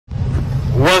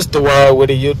What's the word with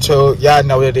the YouTube? Y'all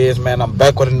know what it is, man. I'm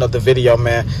back with another video,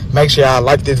 man. Make sure y'all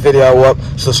like this video up.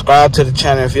 Subscribe to the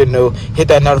channel if you're new. Hit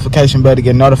that notification bell to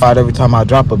get notified every time I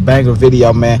drop a banger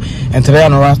video, man. And today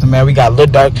on the roster, man, we got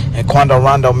Durk and Quando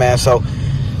Rondo, man. So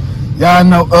y'all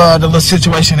know the little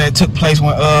situation that took place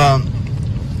when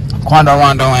Quando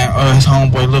Rondo and his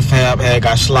homeboy Lil Pabb had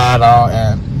got slide on,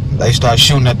 and they started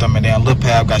shooting at them, and then Lil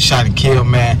Pabb got shot and killed,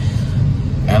 man.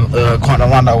 And Quando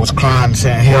Rondo was crying and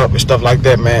saying help and stuff like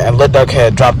that, man. And Lil Durk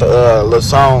had dropped a little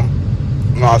song,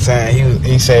 you know what I'm saying?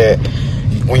 He said,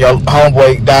 when your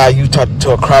homeboy died, you talked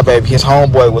to a crybaby. His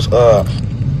homeboy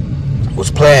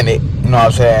was playing it, you know what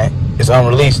I'm saying? It's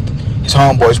unreleased. His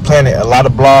homeboy's playing it. A lot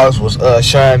of blogs was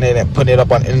sharing it and putting it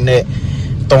up on the internet,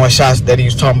 throwing shots that he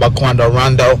was talking about Quando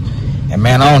Rondo. And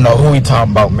man, I don't know who he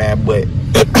talking about, man, but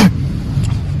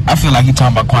I feel like he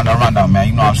talking about Quando Rondo, man.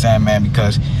 You know what I'm saying, man?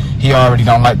 Because he already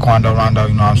don't like Quando Rondo,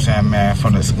 you know what I'm saying, man,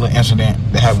 from this little incident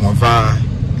that happened with Vine,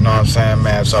 you know what I'm saying,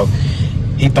 man. So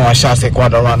he throwing shots at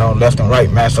Quando Rondo left and right,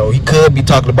 man. So he could be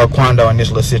talking about Quando in this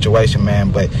little situation,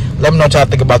 man. But let me know what y'all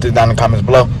think about this down in the comments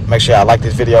below. Make sure y'all like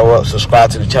this video up,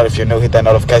 subscribe to the channel if you're new, hit that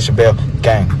notification bell,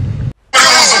 gang. Y'all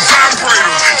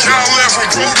left from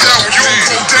Rondo, you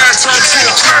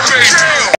on Crybaby.